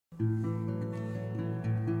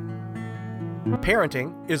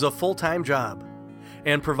Parenting is a full-time job,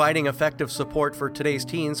 and providing effective support for today's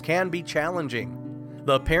teens can be challenging.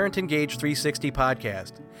 The Parent Engage 360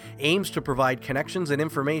 podcast aims to provide connections and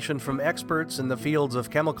information from experts in the fields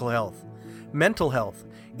of chemical health, mental health,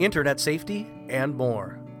 internet safety, and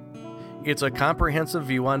more. It's a comprehensive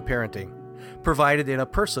view on parenting, provided in a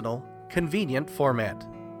personal, convenient format.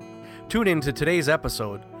 Tune in to today's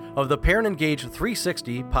episode of the Parent Engage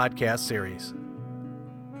 360 podcast series.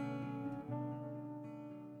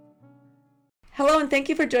 Hello and thank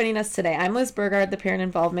you for joining us today. I'm Liz Burgard, the Parent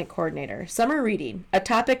Involvement Coordinator. Summer reading, a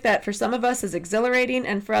topic that for some of us is exhilarating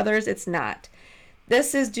and for others it's not.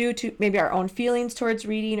 This is due to maybe our own feelings towards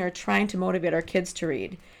reading or trying to motivate our kids to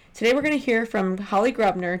read. Today we're going to hear from Holly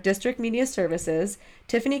Grubner, District Media Services,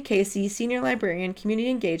 Tiffany Casey, Senior Librarian, Community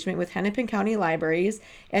Engagement with Hennepin County Libraries,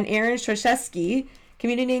 and Aaron Strzeski,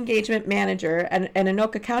 Community Engagement Manager at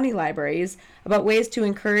Anoka County Libraries, about ways to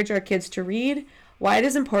encourage our kids to read, why it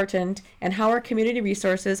is important, and how our community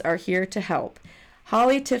resources are here to help.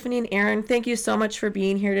 Holly, Tiffany, and Aaron, thank you so much for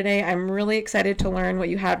being here today. I'm really excited to learn what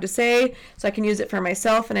you have to say so I can use it for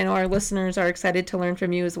myself, and I know our listeners are excited to learn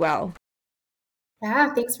from you as well.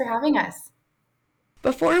 Yeah, thanks for having us.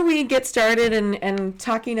 Before we get started and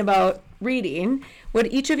talking about reading,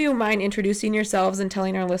 would each of you mind introducing yourselves and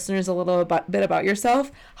telling our listeners a little bit about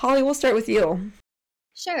yourself? Holly, we'll start with you.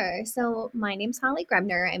 Sure. So my name's Holly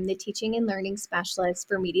Grubner. I'm the Teaching and Learning Specialist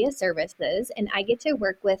for Media Services, and I get to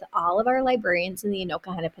work with all of our librarians in the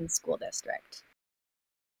Anoka Hennepin School District.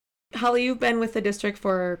 Holly, you've been with the district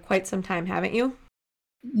for quite some time, haven't you?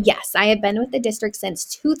 Yes, I have been with the district since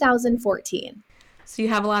 2014. So you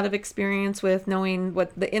have a lot of experience with knowing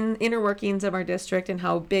what the inner workings of our district and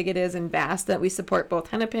how big it is and vast that we support both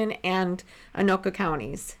Hennepin and Anoka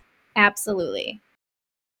counties. Absolutely.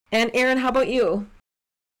 And Aaron, how about you?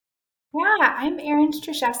 Yeah, I'm Aaron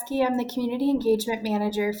Strzeski. I'm the Community Engagement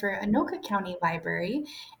Manager for Anoka County Library.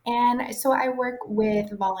 And so I work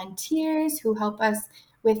with volunteers who help us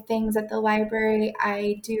with things at the library.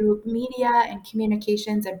 I do media and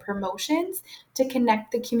communications and promotions to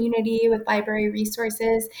connect the community with library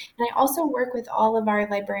resources. And I also work with all of our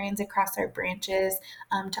librarians across our branches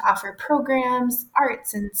to offer programs,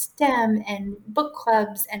 arts and STEM and book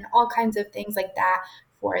clubs and all kinds of things like that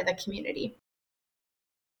for the community.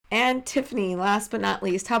 And Tiffany, last but not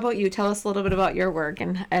least, how about you? Tell us a little bit about your work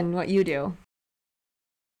and what you do.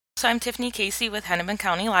 So I'm Tiffany Casey with Hennepin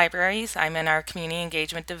County Libraries. I'm in our Community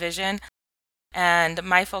Engagement Division, and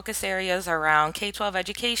my focus areas are around K-12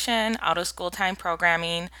 education, out-of-school time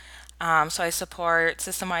programming. So I support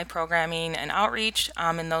system-wide programming and outreach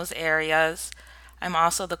in those areas. I'm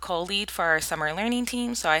also the co-lead for our summer learning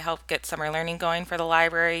team, so I help get summer learning going for the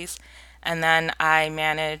libraries. And then I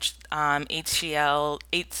manage HCL's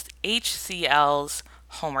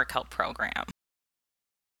homework help program.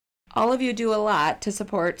 All of you do a lot to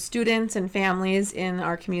support students and families in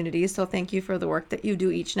our communities, so thank you for the work that you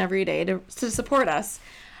do each and every day to support us.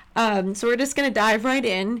 So we're just going to dive right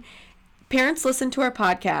in. Parents listen to our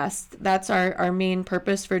podcast. That's our main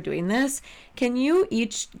purpose for doing this. Can you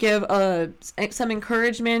each give some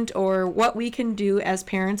encouragement or what we can do as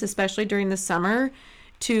parents, especially during the summer,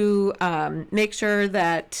 to make sure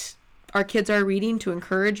that our kids are reading, to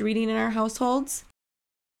encourage reading in our households?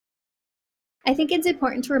 I think it's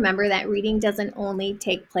important to remember that reading doesn't only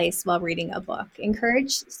take place while reading a book.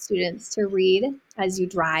 Encourage students to read as you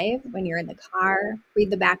drive, when you're in the car.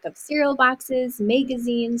 Read the back of cereal boxes,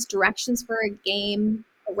 magazines, directions for a game,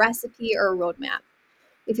 a recipe, or a roadmap.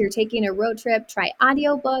 If you're taking a road trip, try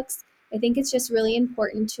audiobooks. I think it's just really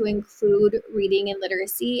important to include reading and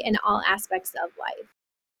literacy in all aspects of life.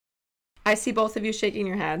 I see both of you shaking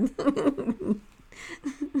your head.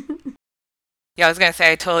 Yeah, I was going to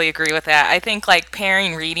say I totally agree with that. I think like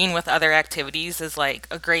pairing reading with other activities is like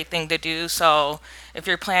a great thing to do. So if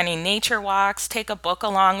you're planning nature walks, take a book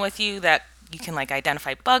along with you that you can like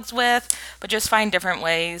identify bugs with, but just find different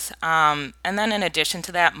ways. And then in addition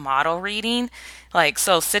to that, model reading.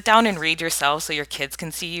 So sit down and read yourself so your kids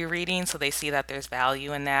can see you reading, so they see that there's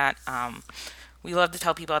value in that. We love to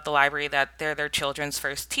tell people at the library that they're their children's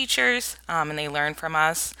first teachers, and they learn from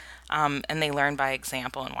us, and they learn by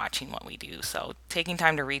example and watching what we do. So taking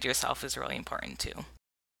time to read yourself is really important too.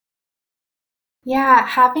 Yeah,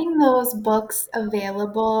 having those books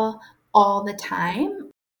available all the time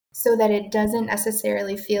so that it doesn't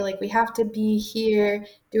necessarily feel like we have to be here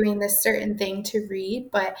doing this certain thing to read,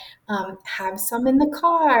 but have some in the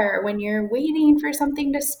car when you're waiting for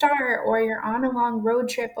something to start or you're on a long road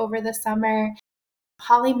trip over the summer.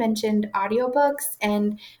 Holly mentioned audiobooks,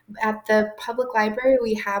 and at the public library,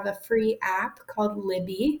 we have a free app called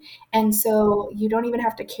Libby. And so you don't even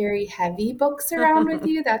have to carry heavy books around with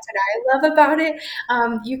you. That's what I love about it.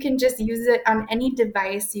 You can just use it on any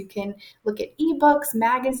device. You can look at ebooks,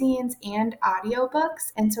 magazines, and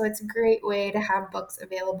audiobooks. And so it's a great way to have books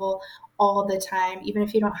available all the time, even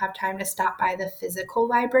if you don't have time to stop by the physical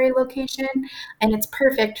library location. And it's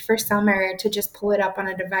perfect for summer to just pull it up on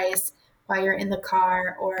a device while you're in the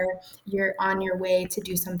car or you're on your way to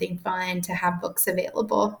do something fun, to have books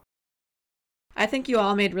available. I think you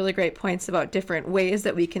all made really great points about different ways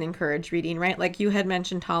that we can encourage reading, right? Like you had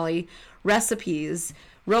mentioned, Holly, recipes,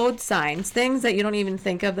 road signs, things that you don't even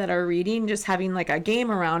think of that are reading, just having like a game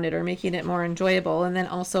around it or making it more enjoyable. And then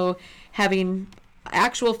also having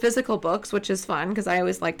actual physical books, which is fun because I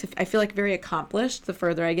always like to, I feel like very accomplished the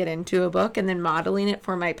further I get into a book, and then modeling it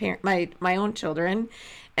for my own children.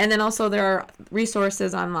 And then also there are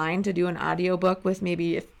resources online to do an audiobook with,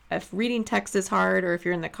 maybe if reading text is hard, or if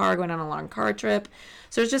you're in the car going on a long car trip.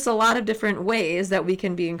 So there's just a lot of different ways that we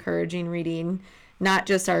can be encouraging reading, not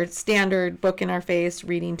just our standard book in our face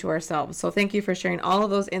reading to ourselves. So thank you for sharing all of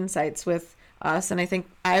those insights with us. And I think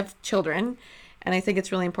I have children, and I think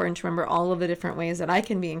it's really important to remember all of the different ways that I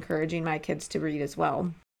can be encouraging my kids to read as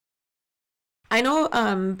well. I know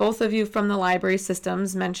both of you from the library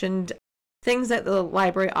systems mentioned things that the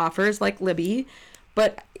library offers, like Libby.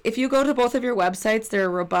 But if you go to both of your websites, they're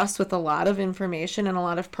robust with a lot of information and a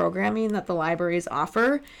lot of programming that the libraries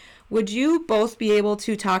offer. Would you both be able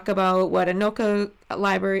to talk about what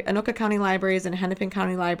Anoka County Libraries and Hennepin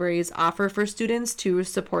County Libraries offer for students to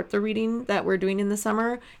support the reading that we're doing in the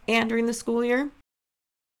summer and during the school year?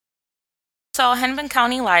 So Hennepin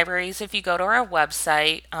County Libraries, if you go to our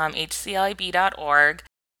website, hclib.org,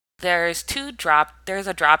 there's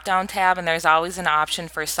a drop down tab, and there's always an option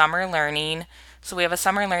for summer learning. So we have a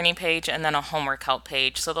summer learning page and then a homework help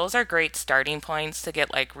page. So those are great starting points to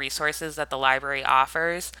get like resources that the library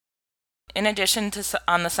offers. In addition to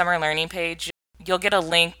on the summer learning page, you'll get a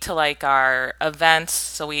link to like our events.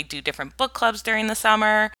 So we do different book clubs during the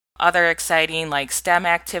summer, other exciting like STEM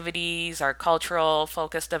activities or cultural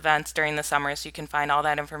focused events during the summer. So you can find all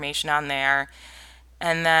that information on there.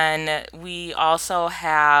 And then we also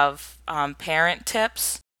have parent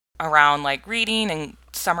tips around like reading and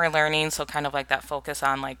summer learning. So kind of like that focus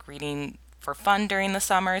on like reading for fun during the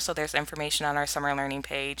summer. So there's information on our summer learning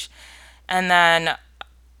page. And then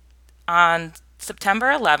on September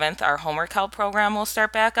 11th, our homework help program will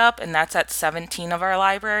start back up, and that's at 17 of our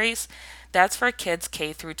libraries. That's for kids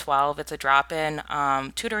K through 12. It's a drop-in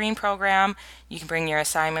tutoring program. You can bring your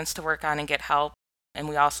assignments to work on and get help. And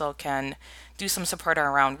we also can do some support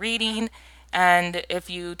around reading. And if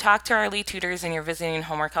you talk to our lead tutors and you're visiting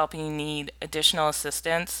homework help and you need additional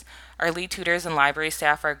assistance, our lead tutors and library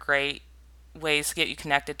staff are great ways to get you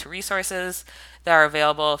connected to resources that are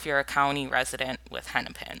available if you're a county resident with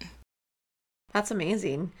Hennepin. That's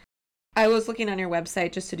amazing. I was looking on your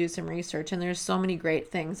website just to do some research, and there's so many great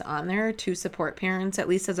things on there to support parents, at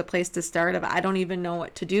least as a place to start. If I don't even know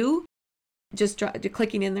what to do, just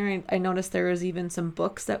clicking in there, I noticed there was even some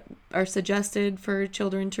books that are suggested for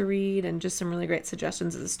children to read, and just some really great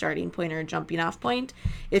suggestions as a starting point or a jumping off point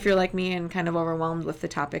if you're like me and kind of overwhelmed with the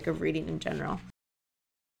topic of reading in general.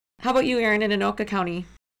 How about you, Erin, in Anoka County?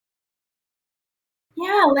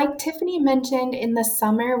 Yeah, like Tiffany mentioned, in the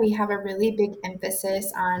summer, we have a really big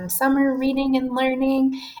emphasis on summer reading and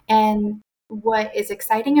learning. And what is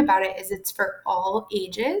exciting about it is it's for all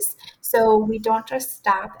ages. So we don't just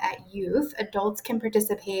stop at youth, adults can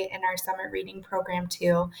participate in our summer reading program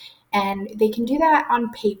too. And they can do that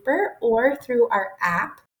on paper or through our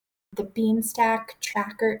app, the Beanstack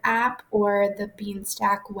Tracker app, or the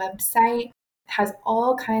Beanstack website has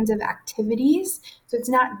all kinds of activities. So it's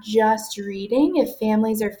not just reading. If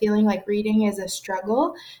families are feeling like reading is a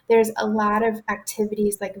struggle, there's a lot of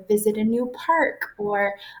activities like visit a new park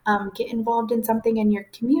or get involved in something in your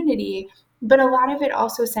community. But a lot of it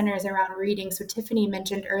also centers around reading. So Tiffany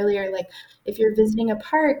mentioned earlier, like if you're visiting a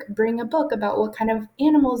park, bring a book about what kind of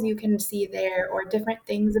animals you can see there or different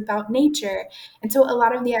things about nature. And so a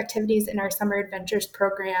lot of the activities in our Summer Adventures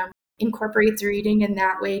program incorporates reading in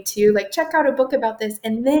that way too. Like check out a book about this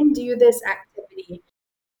and then do this activity.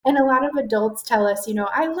 And a lot of adults tell us,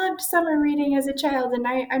 I loved summer reading as a child and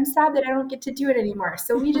I'm sad that I don't get to do it anymore.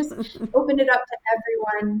 So we just opened it up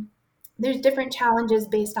to everyone. There's different challenges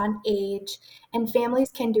based on age, and families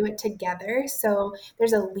can do it together. So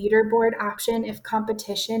there's a leaderboard option if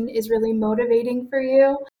competition is really motivating for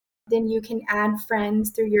you. Then you can add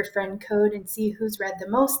friends through your friend code and see who's read the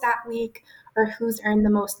most that week or who's earned the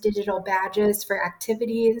most digital badges for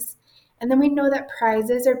activities. And then we know that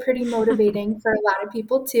prizes are pretty motivating for a lot of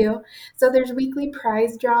people too. So there's weekly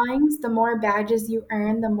prize drawings. The more badges you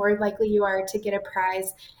earn, the more likely you are to get a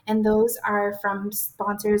prize. And those are from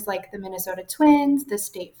sponsors like the Minnesota Twins, the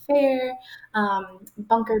State Fair,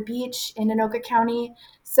 Bunker Beach in Anoka County.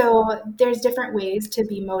 So there's different ways to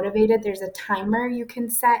be motivated. There's a timer you can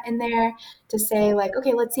set in there to say like,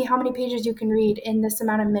 okay, let's see how many pages you can read in this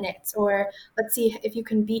amount of minutes, or let's see if you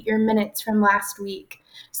can beat your minutes from last week.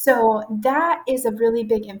 So that is a really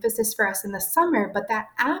big emphasis for us in the summer, but that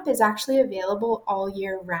app is actually available all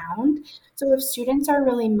year round. So if students are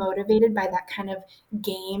really motivated by that kind of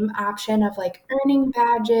game option of like earning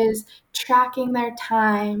badges, tracking their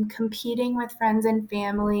time, competing with friends and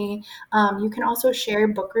family, you can also share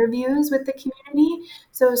book reviews with the community.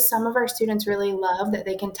 So some of our students really love that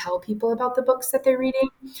they can tell people about the books that they're reading.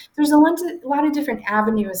 There's a lot of different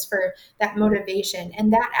avenues for that motivation,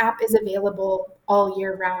 and that app is available all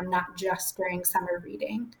year round, not just during summer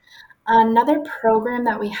reading. Another program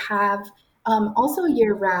that we have also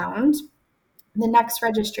year round, the next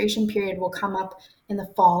registration period will come up in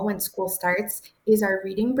the fall when school starts, is our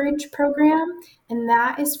Reading Bridge program. And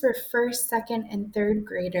that is for first, second, and third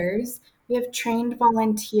graders. We have trained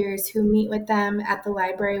volunteers who meet with them at the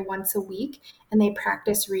library once a week and they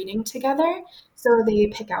practice reading together. So they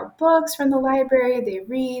pick out books from the library, they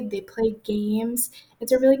read, they play games.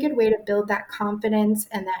 It's a really good way to build that confidence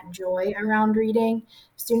and that joy around reading.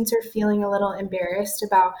 Students are feeling a little embarrassed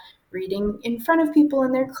about reading in front of people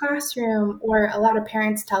in their classroom, or a lot of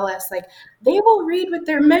parents tell us like they will read with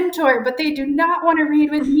their mentor but they do not want to read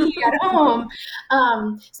with me at home.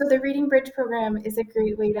 So the Reading Bridge program is a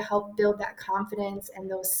great way to help build that confidence and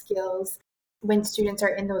those skills when students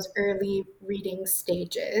are in those early reading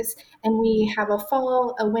stages. And we have a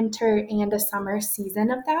fall, a winter, and a summer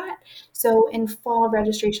season of that. So in fall,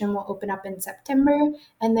 registration will open up in September,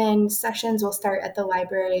 and then sessions will start at the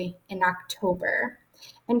library in October.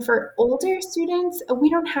 And for older students, we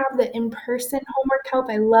don't have the in-person homework help.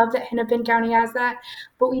 I love that Hennepin County has that,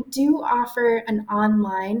 but we do offer an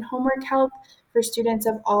online homework help for students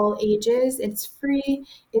of all ages. It's free.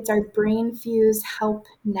 It's our BrainFuse Help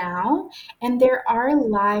Now, and there are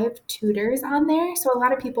live tutors on there. So a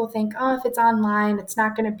lot of people think, oh, if it's online, it's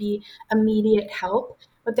not going to be immediate help,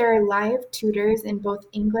 but there are live tutors in both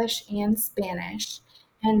English and Spanish.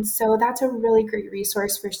 And so that's a really great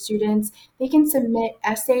resource for students. They can submit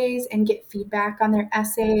essays and get feedback on their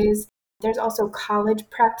essays. There's also college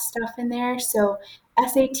prep stuff in there. So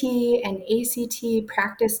SAT and ACT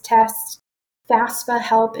practice tests, FAFSA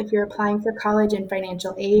help if you're applying for college and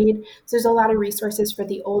financial aid. So there's a lot of resources for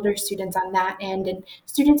the older students on that end. And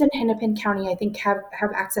students in Hennepin County, I think, have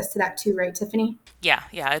access to that too, right, Tiffany? Yeah,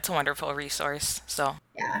 it's a wonderful resource. So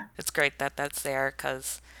Yeah. it's great that that's there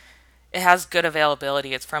because it has good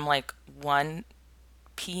availability. It's from like 1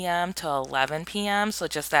 p.m. to 11 p.m. So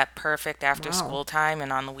just that perfect after Wow. school time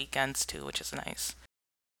and on the weekends too, which is nice.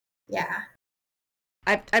 Yeah.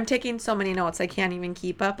 I'm taking so many notes, I can't even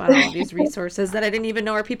keep up on all these resources that I didn't even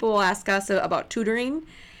know, or people will ask us about tutoring.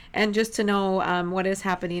 And just to know what is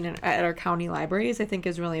happening at our county libraries, I think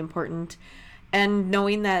is really important. And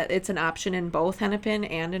knowing that it's an option in both Hennepin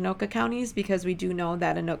and Anoka counties, because we do know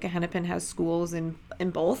that Anoka Hennepin has schools in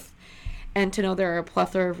both. And to know there are a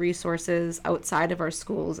plethora of resources outside of our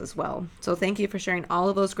schools as well. So thank you for sharing all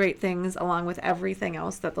of those great things along with everything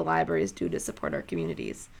else that the libraries do to support our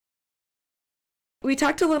communities. We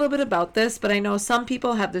talked a little bit about this, but I know some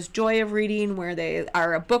people have this joy of reading where they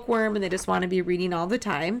are a bookworm and they just want to be reading all the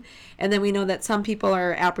time. And then we know that some people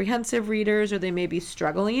are apprehensive readers or they may be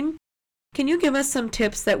struggling. Can you give us some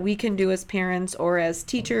tips that we can do as parents or as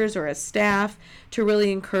teachers or as staff to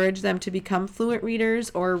really encourage them to become fluent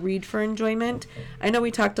readers or read for enjoyment? I know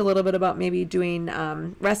we talked a little bit about maybe doing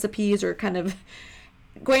recipes or kind of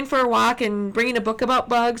going for a walk and bringing a book about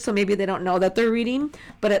bugs, so maybe they don't know that they're reading,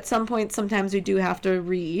 but at some point sometimes we do have to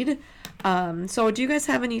read. So do you guys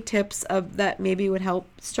have any tips of that maybe would help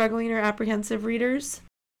struggling or apprehensive readers?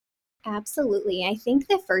 Absolutely. I think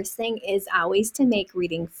the first thing is always to make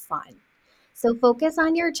reading fun. So focus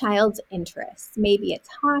on your child's interests. Maybe it's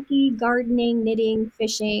hockey, gardening, knitting,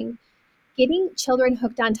 fishing. Getting children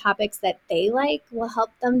hooked on topics that they like will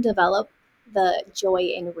help them develop the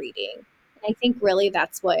joy in reading. And I think really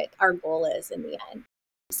that's what our goal is in the end.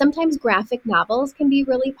 Sometimes graphic novels can be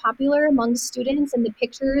really popular among students, and the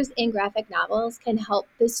pictures in graphic novels can help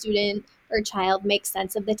the student or child make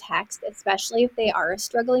sense of the text, especially if they are a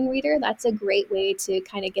struggling reader. That's a great way to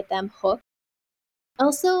kind of get them hooked.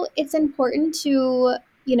 Also, it's important to,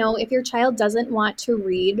 if your child doesn't want to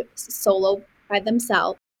read solo by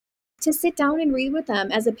themselves, to sit down and read with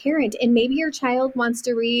them as a parent. And maybe your child wants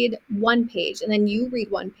to read one page and then you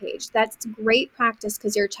read one page. That's great practice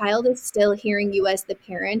because your child is still hearing you as the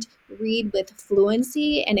parent read with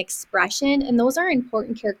fluency and expression. And those are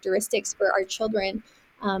important characteristics for our children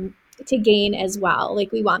to gain as well.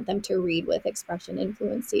 Like we want them to read with expression and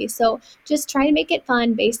fluency. So just try to make it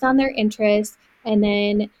fun based on their interests. And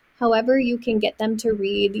then however you can get them to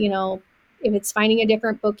read, if it's finding a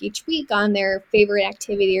different book each week on their favorite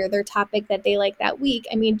activity or their topic that they like that week.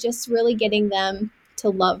 I mean, just really getting them to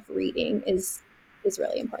love reading is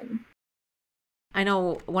really important. I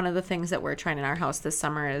know one of the things that we're trying in our house this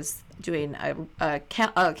summer is doing a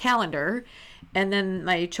calendar, and then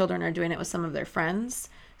my children are doing it with some of their friends,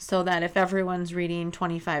 so that if everyone's reading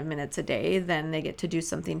 25 minutes a day, then they get to do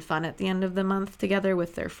something fun at the end of the month together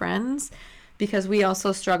with their friends. Because we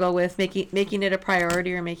also struggle with making it a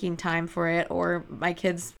priority or making time for it, or my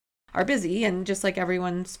kids are busy, and just like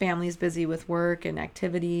everyone's family is busy with work and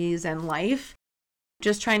activities and life,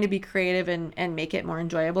 just trying to be creative and make it more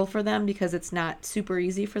enjoyable for them, because it's not super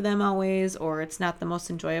easy for them always, or it's not the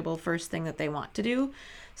most enjoyable first thing that they want to do.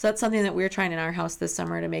 So that's something that we're trying in our house this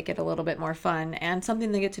summer to make it a little bit more fun and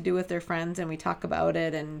something they get to do with their friends, and we talk about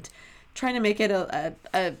it and trying to make it a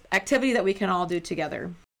activity that we can all do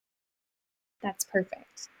together. That's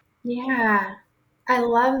perfect. Yeah, I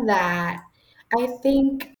love that. I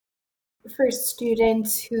think for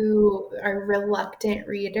students who are reluctant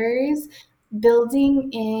readers,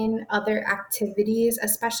 building in other activities,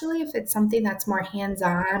 especially if it's something that's more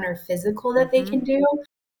hands-on or physical that they can do,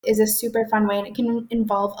 is a super fun way, and it can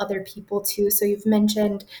involve other people too. So you've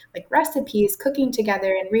mentioned like recipes, cooking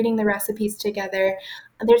together and reading the recipes together.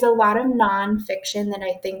 There's a lot of nonfiction that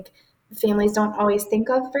I think families don't always think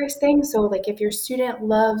of first thing. So like if your student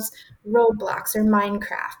loves Roblox or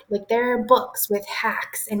Minecraft, like there are books with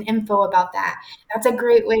hacks and info about that. That's a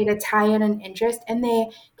great way to tie in an interest, and they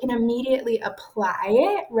can immediately apply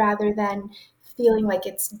it rather than feeling like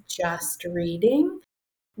it's just reading.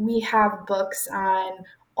 We have books on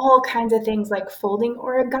all kinds of things like folding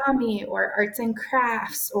origami or arts and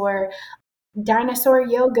crafts, or dinosaur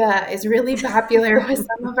yoga is really popular with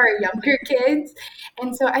some of our younger kids.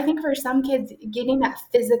 And so I think for some kids, getting that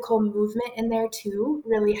physical movement in there too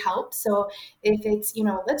really helps. So if it's,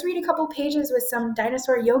 let's read a couple pages with some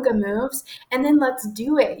dinosaur yoga moves and then let's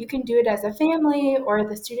do it. You can do it as a family, or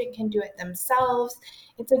the student can do it themselves.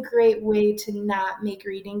 It's a great way to not make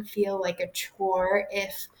reading feel like a chore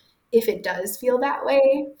if it does feel that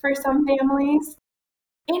way for some families.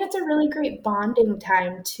 And it's a really great bonding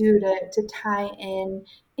time too, to tie in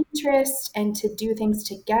interest and to do things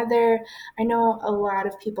together. I know a lot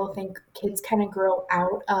of people think kids kind of grow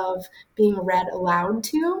out of being read aloud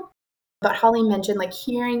to. But Holly mentioned like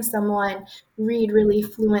hearing someone read really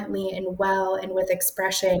fluently and well and with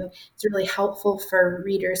expression is really helpful for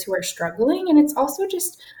readers who are struggling. And it's also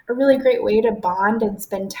just a really great way to bond and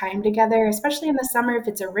spend time together, especially in the summer if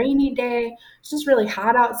it's a rainy day, it's just really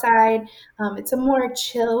hot outside. It's a more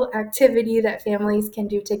chill activity that families can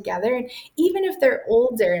do together. And even if they're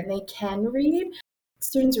older and they can read,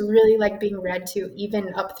 students really like being read to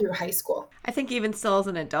even up through high school. I think even still as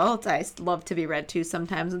an adult, I love to be read to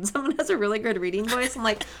sometimes. When someone has a really good reading voice, I'm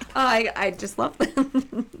like, oh, I just love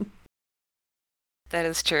them. That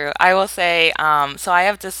is true. I will say, so I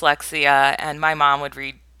have dyslexia, and my mom would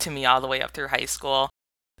read to me all the way up through high school.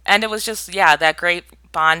 And it was just, yeah, that great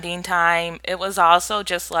bonding time. It was also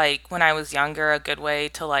just like when I was younger, a good way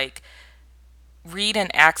to like read and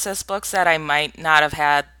access books that I might not have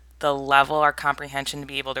had the level or comprehension to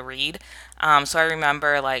be able to read. So I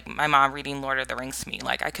remember like my mom reading Lord of the Rings to me.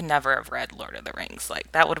 Like I could never have read Lord of the Rings.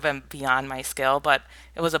 Like that would have been beyond my skill, but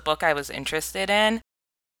it was a book I was interested in.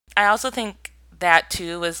 I also think that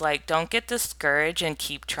too is like don't get discouraged and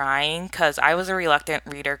keep trying, because I was a reluctant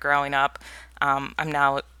reader growing up. I'm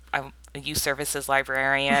a youth services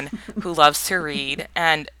librarian who loves to read,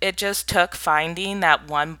 and it just took finding that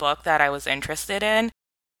one book that I was interested in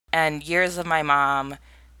and years of my mom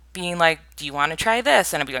being like, do you want to try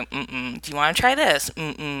this? And I'd be like, mm-mm. Do you want to try this?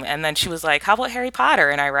 Mm-mm. And then she was like, how about Harry Potter?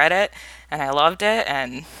 And I read it and I loved it,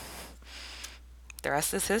 and the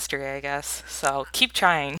rest is history, I guess. So keep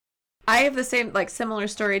trying. I have the same, like, similar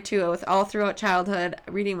story too. With all throughout childhood,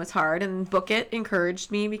 reading was hard, and Book It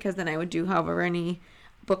encouraged me because then I would do however many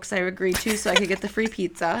books I agreed to so I could get the free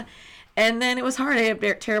pizza. And then it was hard. I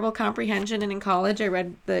had terrible comprehension, and in college I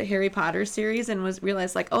read the Harry Potter series and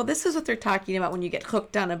realized like, oh, this is what they're talking about when you get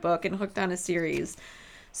hooked on a book and hooked on a series.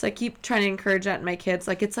 So I keep trying to encourage that in my kids.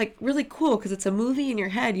 Like, it's like really cool because it's a movie in your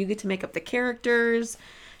head. You get to make up the characters.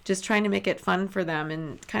 just trying to make it fun for them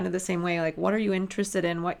in kind of the same way, like, what are you interested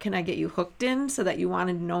in? What can I get you hooked in so that you want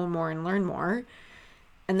to know more and learn more?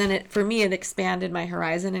 And then for me, it expanded my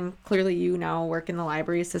horizon. And clearly you now work in the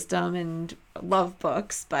library system and love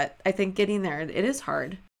books, but I think getting there, it is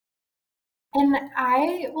hard. And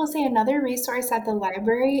I will say another resource at the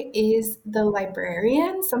library is the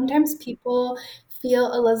librarian. Sometimes people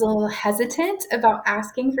feel a little hesitant about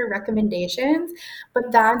asking for recommendations,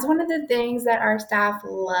 but that's one of the things that our staff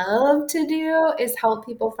love to do is help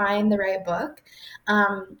people find the right book.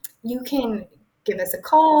 You can give us a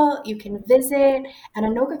call, you can visit. At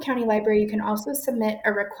Anoka County Library, you can also submit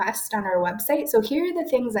a request on our website. So here are the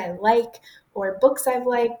things I like, or books I've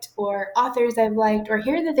liked, or authors I've liked, or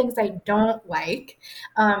here are the things I don't like.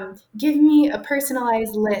 Give me a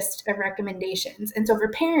personalized list of recommendations. And so for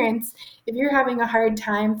parents, if you're having a hard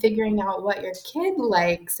time figuring out what your kid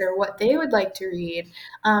likes or what they would like to read,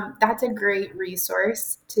 that's a great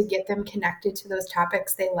resource to get them connected to those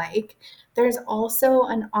topics they like. There's also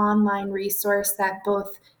an online resource that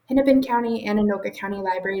both Hennepin County and Anoka County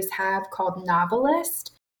libraries have called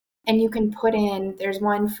Novelist. And you can put in, there's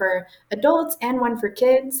one for adults and one for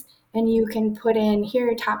kids. And you can put in, here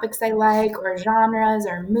are topics I like, or genres,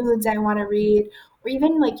 or moods I want to read, or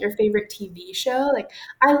even like your favorite TV show. Like,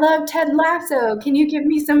 I love Ted Lasso. Can you give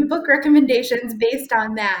me some book recommendations based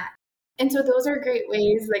on that? And so those are great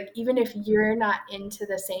ways, like, even if you're not into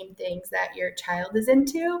the same things that your child is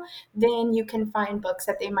into, then you can find books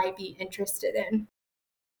that they might be interested in.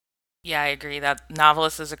 Yeah, I agree that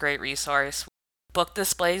Novelist is a great resource. Book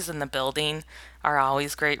displays in the building are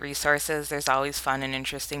always great resources. There's always fun and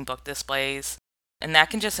interesting book displays. And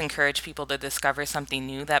that can just encourage people to discover something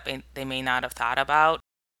new that they may not have thought about.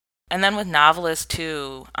 And then with Novelist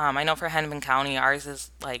too, I know for Hennepin County, ours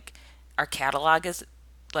is like, our catalog is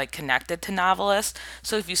like connected to Novelist.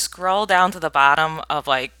 So if you scroll down to the bottom of,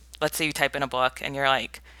 like, let's say you type in a book and you're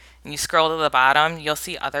like, and you scroll to the bottom, you'll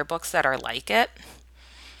see other books that are like it.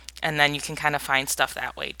 And then you can kind of find stuff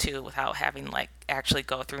that way too without having like actually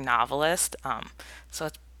go through Novelist. So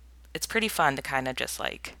it's pretty fun to kind of just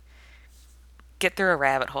like get through a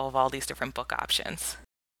rabbit hole of all these different book options.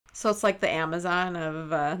 So it's like the Amazon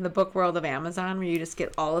of the book world of Amazon, where you just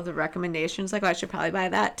get all of the recommendations. Like, oh, I should probably buy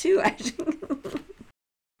that too.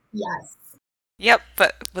 Yes. Yep,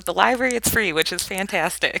 but with the library, it's free, which is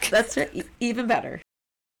fantastic. That's right, even better.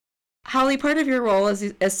 Holly, part of your role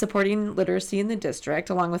is supporting literacy in the district,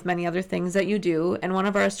 along with many other things that you do. And one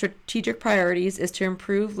of our strategic priorities is to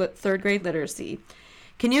improve third grade literacy.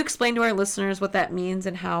 Can you explain to our listeners what that means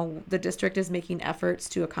and how the district is making efforts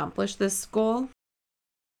to accomplish this goal?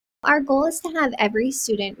 Our goal is to have every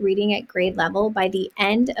student reading at grade level by the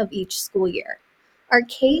end of each school year. Our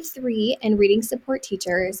K-3 and reading support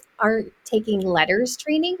teachers are taking LETRS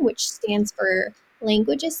training, which stands for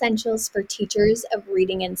Language Essentials for Teachers of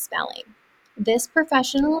Reading and Spelling. This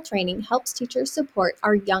professional training helps teachers support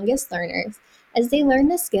our youngest learners as they learn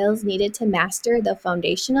the skills needed to master the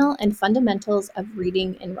foundational and fundamentals of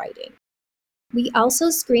reading and writing. We also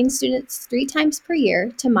screen students 3 times per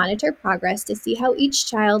year to monitor progress to see how each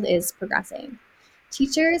child is progressing.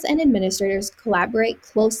 Teachers and administrators collaborate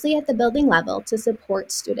closely at the building level to support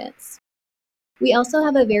students. We also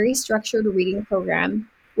have a very structured reading program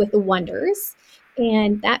with Wonders,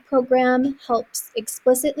 and that program helps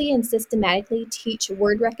explicitly and systematically teach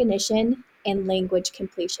word recognition and language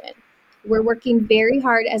completion. We're working very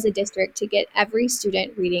hard as a district to get every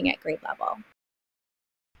student reading at grade level.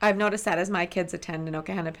 I've noticed that as my kids attend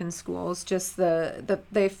Anoka Hennepin schools, just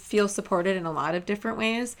they feel supported in a lot of different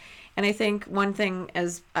ways. And I think one thing,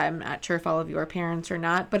 as I'm not sure if all of you are parents or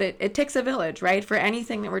not, but it takes a village, right? For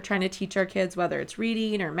anything that we're trying to teach our kids, whether it's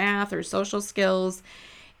reading or math or social skills,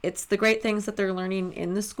 it's the great things that they're learning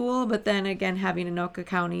in the school. But then again, having Anoka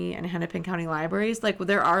County and Hennepin County libraries, like,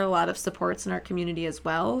 there are a lot of supports in our community as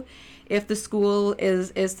well. If the school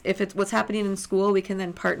if it's what's happening in school, we can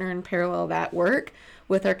then partner and parallel that work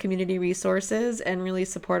with our community resources and really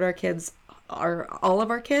support our kids, all of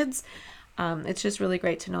our kids. It's just really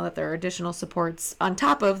great to know that there are additional supports on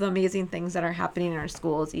top of the amazing things that are happening in our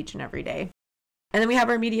schools each and every day. And then we have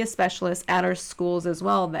our media specialists at our schools as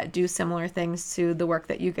well that do similar things to the work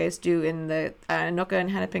that you guys do in the Anoka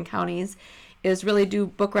and Hennepin counties, is really do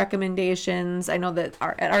book recommendations. I know that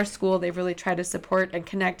at our school, they've really tried to support and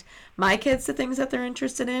connect my kids to things that they're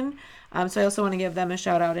interested in. So I also want to give them a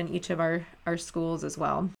shout out in each of our schools as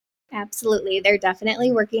well. Absolutely. They're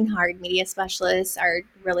definitely working hard. Media specialists are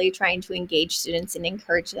really trying to engage students and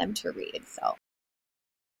encourage them to read. So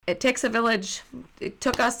it takes a village. It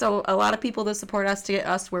took us a lot of people to support us to get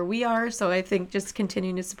us where we are. So I think just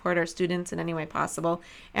continuing to support our students in any way possible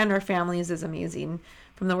and our families is amazing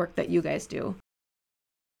from the work that you guys do.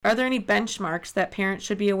 Are there any benchmarks that parents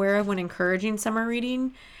should be aware of when encouraging summer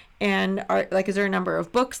reading? And is there a number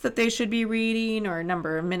of books that they should be reading, or a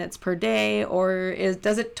number of minutes per day, or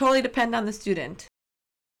does it totally depend on the student?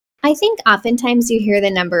 I think oftentimes you hear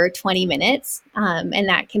the number 20 minutes, and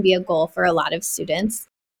that can be a goal for a lot of students.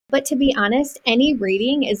 But to be honest, any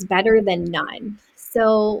reading is better than none.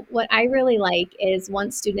 So, what I really like is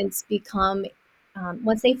once they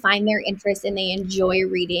find their interest and they enjoy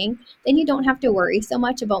reading, then you don't have to worry so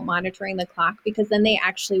much about monitoring the clock because then they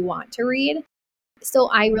actually want to read. So,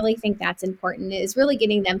 I really think that's important is really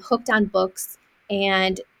getting them hooked on books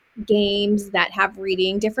and games that have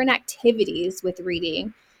reading, different activities with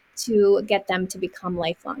reading to get them to become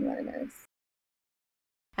lifelong learners.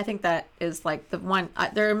 I think that is like the one.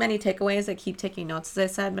 There are many takeaways. I keep taking notes,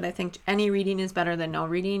 as I said, but I think any reading is better than no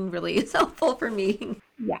reading really is helpful for me.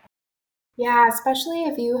 Yeah. Yeah, especially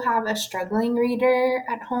if you have a struggling reader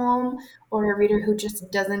at home or a reader who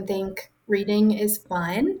just doesn't think reading is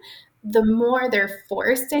fun. The more they're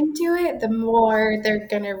forced into it, the more they're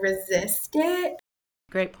going to resist it.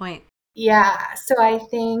 Great point. Yeah, so I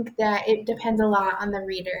think that it depends a lot on the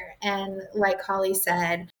reader. And like Holly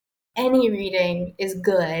said, any reading is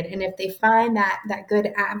good. And if they find that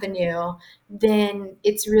good avenue, then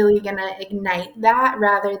it's really going to ignite that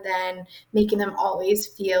rather than making them always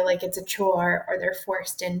feel like it's a chore or they're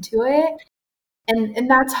forced into it. And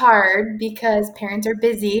that's hard because parents are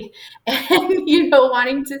busy and,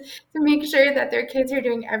 wanting to make sure that their kids are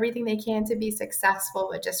doing everything they can to be successful,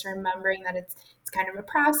 but just remembering that it's kind of a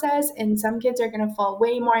process and some kids are going to fall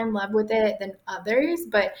way more in love with it than others.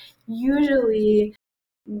 But usually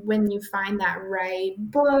when you find that right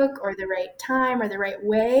book or the right time or the right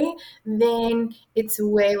way, then it's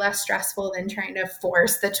way less stressful than trying to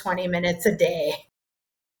force the 20 minutes a day.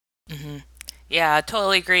 Hmm. Yeah, I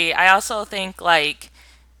totally agree. I also think fit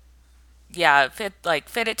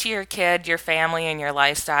it to your kid, your family, and your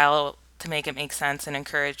lifestyle to make it make sense and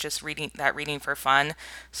encourage just reading for fun.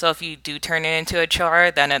 So if you do turn it into a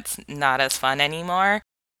chore, then it's not as fun anymore.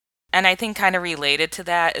 And I think kind of related to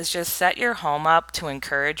that is just set your home up to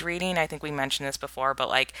encourage reading. I think we mentioned this before, but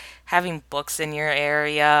like having books in your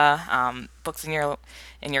area, books in your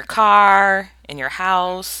car, in your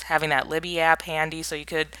house, having that Libby app handy so you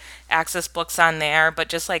could access books on there. But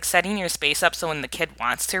just like setting your space up so when the kid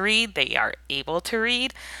wants to read, they are able to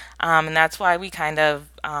read. And that's why we kind of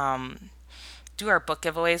do our book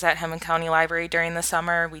giveaways at Hemming County Library during the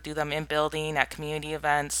summer. We do them in building at community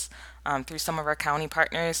events through some of our county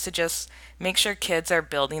partners to just make sure kids are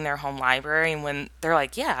building their home library. And when they're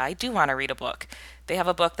like, yeah, I do want to read a book, they have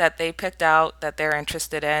a book that they picked out that they're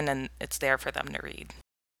interested in and it's there for them to read.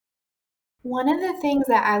 One of the things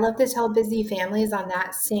that I love to tell busy families on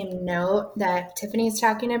that same note that Tiffany's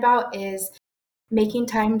talking about is making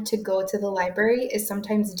time to go to the library is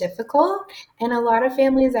sometimes difficult. And a lot of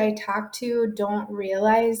families I talk to don't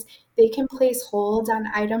realize they can place holds on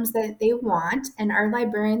items that they want, and our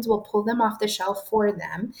librarians will pull them off the shelf for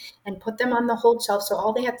them and put them on the hold shelf. So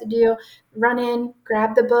all they have to do, run in,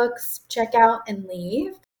 grab the books, check out, and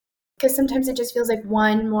leave. Because sometimes it just feels like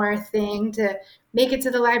one more thing to make it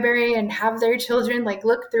to the library and have their children like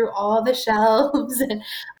look through all the shelves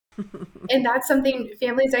and that's something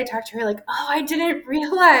families I talk to are like, oh, I didn't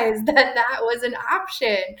realize that was an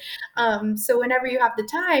option. So whenever you have the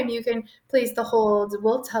time, you can place the holds.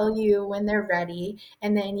 We'll tell you when they're ready,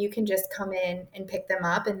 and then you can just come in and pick them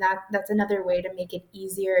up. And that's another way to make it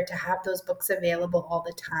easier to have those books available all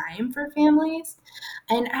the time for families.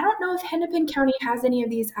 And I don't know if Hennepin County has any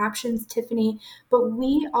of these options, Tiffany, but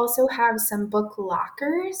we also have some book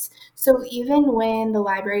lockers. So even when the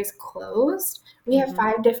library is closed, we have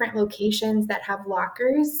 5 different locations that have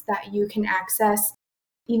lockers that you can access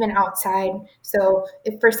even outside. So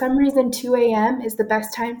if for some reason 2 a.m. is the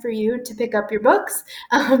best time for you to pick up your books,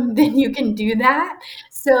 then you can do that.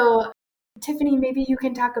 So Tiffany, maybe you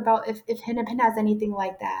can talk about if Hennepin has anything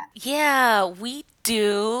like that. Yeah, we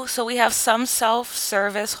do. So we have some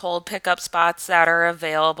self-service hold pickup spots that are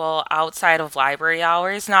available outside of library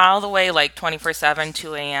hours, not all the way like 24/7,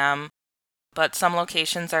 2 a.m. But some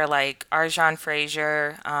locations are like Arjan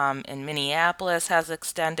Fraser in Minneapolis has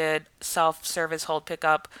extended self-service hold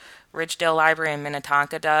pickup. Ridgedale Library in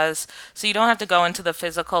Minnetonka does. So you don't have to go into the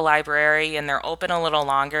physical library, and they're open a little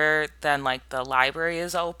longer than like the library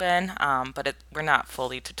is open. We're not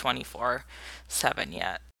fully to 24/7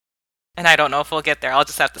 yet. And I don't know if we'll get there. I'll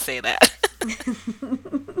just have to say that.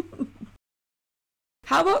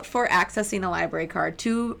 How about for accessing a library card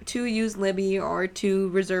to use Libby or to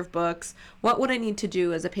reserve books? What would I need to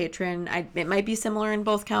do as a patron? It might be similar in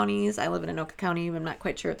both counties. I live in Anoka County. I'm not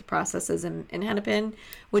quite sure what the process is in Hennepin.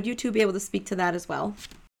 Would you two be able to speak to that as well?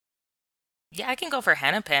 Yeah, I can go for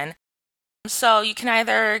Hennepin. So you can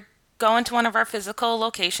either go into one of our physical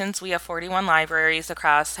locations. We have 41 libraries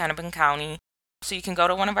across Hennepin County. So you can go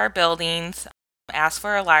to one of our buildings, ask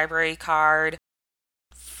for a library card.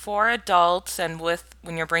 For adults and with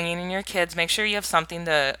when you're bringing in your kids, make sure you have something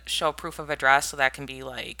to show proof of address. So that can be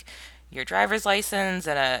like your driver's license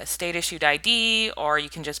and a state issued ID, or you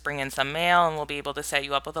can just bring in some mail and we'll be able to set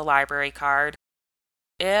you up with a library card.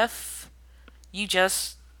 If you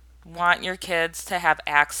just want your kids to have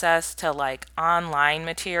access to like online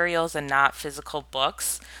materials and not physical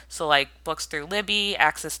books, so like books through Libby,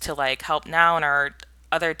 access to like Help Now and our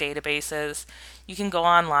other databases, you can go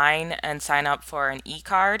online and sign up for an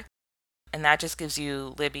e-card, and that just gives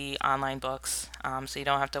you Libby online books. So you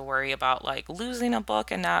don't have to worry about like losing a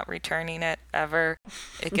book and not returning it ever.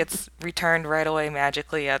 It gets returned right away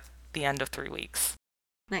magically at the end of 3 weeks.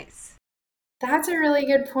 Nice. That's a really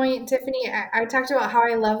good point, Tiffany. I talked about how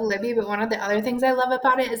I love Libby, but one of the other things I love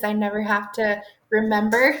about it is I never have to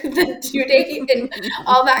remember the due date and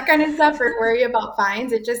all that kind of stuff or worry about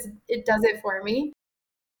fines. It does it for me.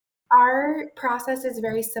 Our process is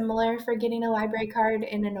very similar for getting a library card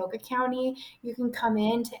in Anoka County. You can come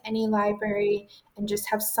in to any library and just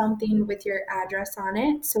have something with your address on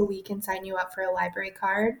it so we can sign you up for a library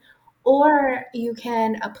card. Or you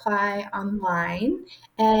can apply online.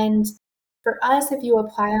 And for us, if you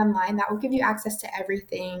apply online, that will give you access to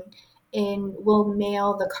everything and we'll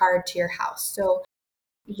mail the card to your house. So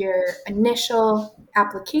your initial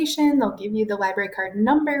application, they'll give you the library card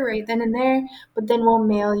number right then and there, but then we'll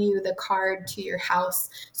mail you the card to your house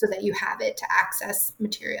so that you have it to access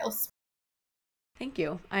materials. Thank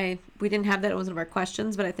you. We didn't have that as one of our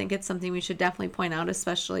questions, but I think it's something we should definitely point out,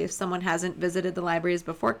 especially if someone hasn't visited the libraries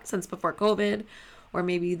since before COVID, or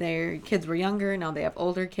maybe their kids were younger, now they have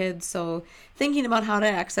older kids. So thinking about how to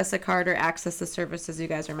access a card or access the services you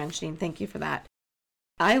guys are mentioning, thank you for that.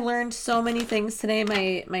 I learned so many things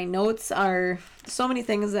today. My notes are so many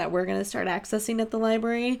things that we're going to start accessing at the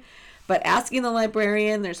library. But asking the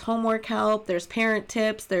librarian, there's homework help, there's parent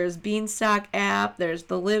tips, there's Beanstalk app,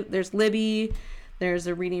 there's Libby, there's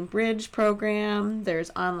a Reading Bridge program,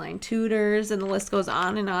 there's online tutors, and the list goes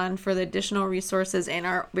on for the additional resources in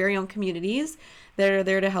our very own communities that are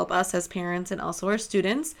there to help us as parents and also our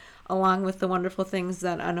students, along with the wonderful things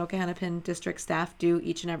that Anoka Hennepin district staff do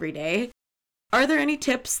each and every day. Are there any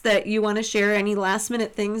tips that you want to share, any last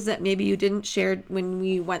minute things that maybe you didn't share when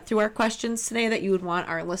we went through our questions today that you would want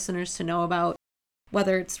our listeners to know about,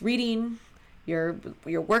 whether it's reading, your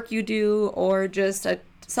work you do, or just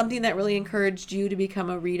something that really encouraged you to become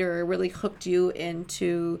a reader or really hooked you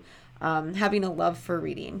into having a love for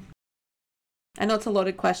reading? I know it's a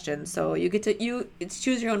loaded question, so it's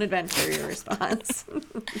choose your own adventure, your response.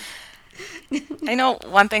 I know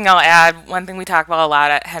one thing I'll add, one thing we talk about a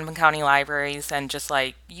lot at Hennepin County Libraries and just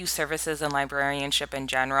like youth services and librarianship in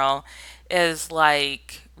general is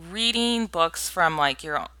like reading books from like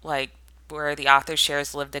your like where the author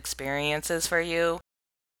shares lived experiences for you.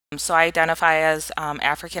 So I identify as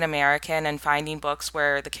African American, and finding books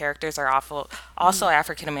where the characters are also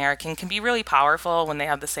African American can be really powerful when they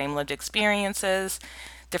have the same lived experiences.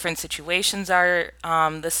 Different situations are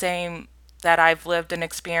the same that I've lived and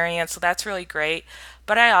experienced, so that's really great.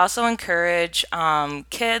 But I also encourage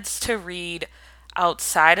kids to read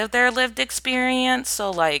outside of their lived experience. So,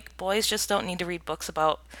 like, boys just don't need to read books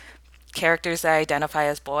about characters that identify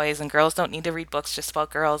as boys, and girls don't need to read books just about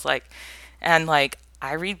girls. And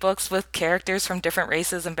I read books with characters from different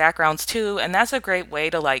races and backgrounds too, and that's a great way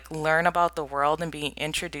to like learn about the world and be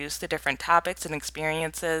introduced to different topics and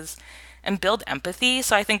experiences and build empathy.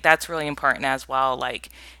 So I think that's really important as well. Like,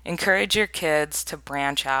 encourage your kids to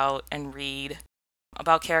branch out and read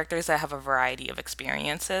about characters that have a variety of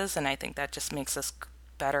experiences, and I think that just makes us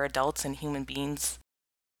better adults and human beings.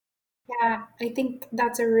 Yeah, I think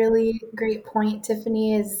that's a really great point,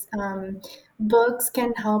 Tiffany, is books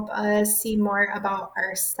can help us see more about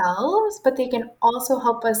ourselves, but they can also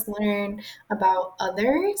help us learn about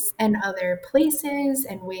others and other places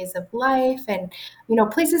and ways of life and,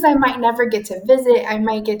 places I might never get to visit, I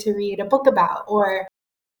might get to read a book about, or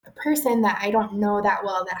a person that I don't know that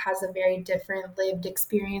well that has a very different lived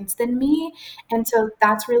experience than me. And so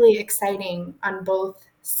that's really exciting on both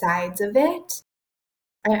sides of it.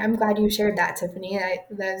 I'm glad you shared that, Tiffany.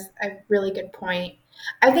 That's a really good point.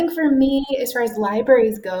 I think for me, as far as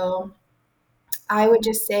libraries go, I would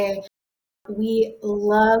just say We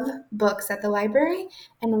love books at the library,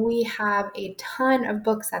 and we have a ton of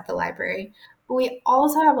books at the library. But we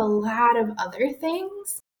also have a lot of other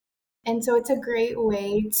things. And so it's a great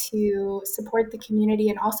way to support the community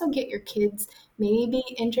and also get your kids maybe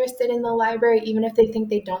interested in the library, even if they think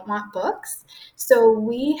they don't want books. So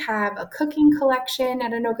we have a cooking collection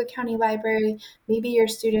at Anoka County Library. Maybe your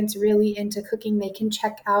students really into cooking, they can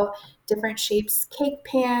check out different shapes, cake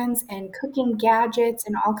pans and cooking gadgets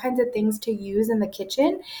and all kinds of things to use in the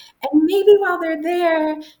kitchen. And maybe while they're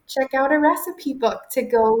there, check out a recipe book to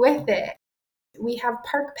go with it. We have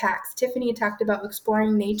park packs. Tiffany talked about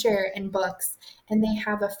exploring nature in books, and they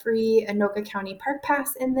have a free Anoka County Park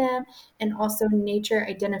Pass in them and also nature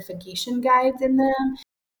identification guides in them.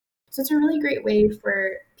 So it's a really great way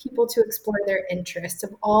for people to explore their interests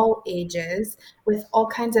of all ages with all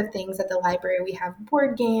kinds of things at the library. We have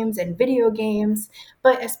board games and video games,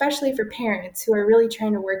 but especially for parents who are really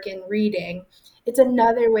trying to work in reading, it's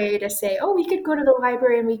another way to say, oh, we could go to the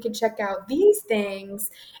library and we could check out these things.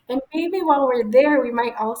 And maybe while we're there, we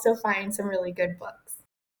might also find some really good books.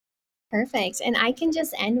 Perfect. And I can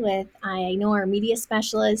just end with I know our media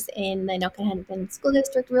specialists in the Anoka Hennepin School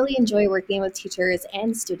District really enjoy working with teachers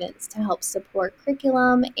and students to help support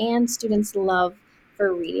curriculum and students' love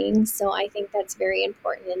for reading. So I think that's very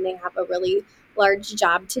important, and they have a really large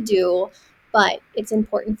job to do. But it's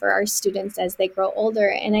important for our students as they grow older.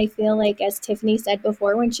 And I feel like, as Tiffany said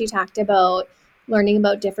before, when she talked about learning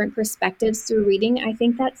about different perspectives through reading, I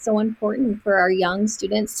think that's so important for our young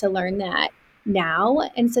students to learn that now,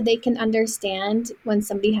 and so they can understand when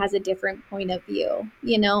somebody has a different point of view.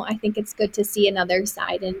 I think it's good to see another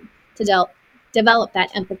side and to develop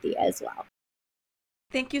that empathy as well.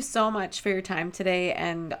 Thank you so much for your time today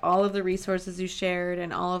and all of the resources you shared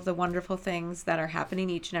and all of the wonderful things that are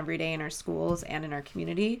happening each and every day in our schools and in our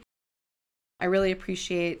community. I really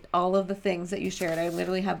appreciate all of the things that you shared. I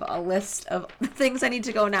literally have a list of things I need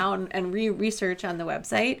to go now and research on the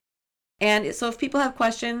website. And so if people have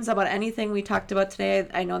questions about anything we talked about today,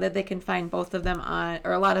 I know that they can find both of them on,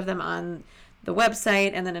 or a lot of them on the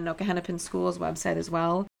website, and then Anoka Hennepin Schools website as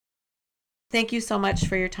well. Thank you so much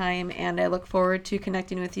for your time, and I look forward to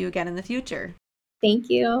connecting with you again in the future. Thank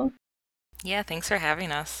you. Yeah, thanks for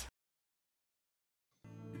having us.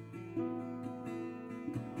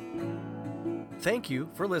 Thank you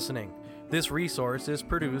for listening. This resource is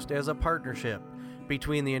produced as a partnership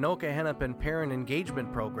between the Anoka Hennepin Parent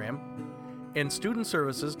Engagement Program and Student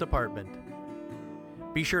Services Department.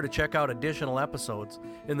 Be sure to check out additional episodes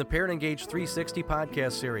in the Parent Engage 360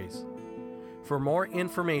 podcast series. For more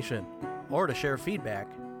information or to share feedback,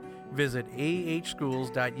 visit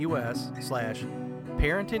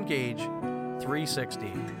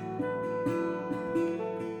ahschools.us/parentengage360.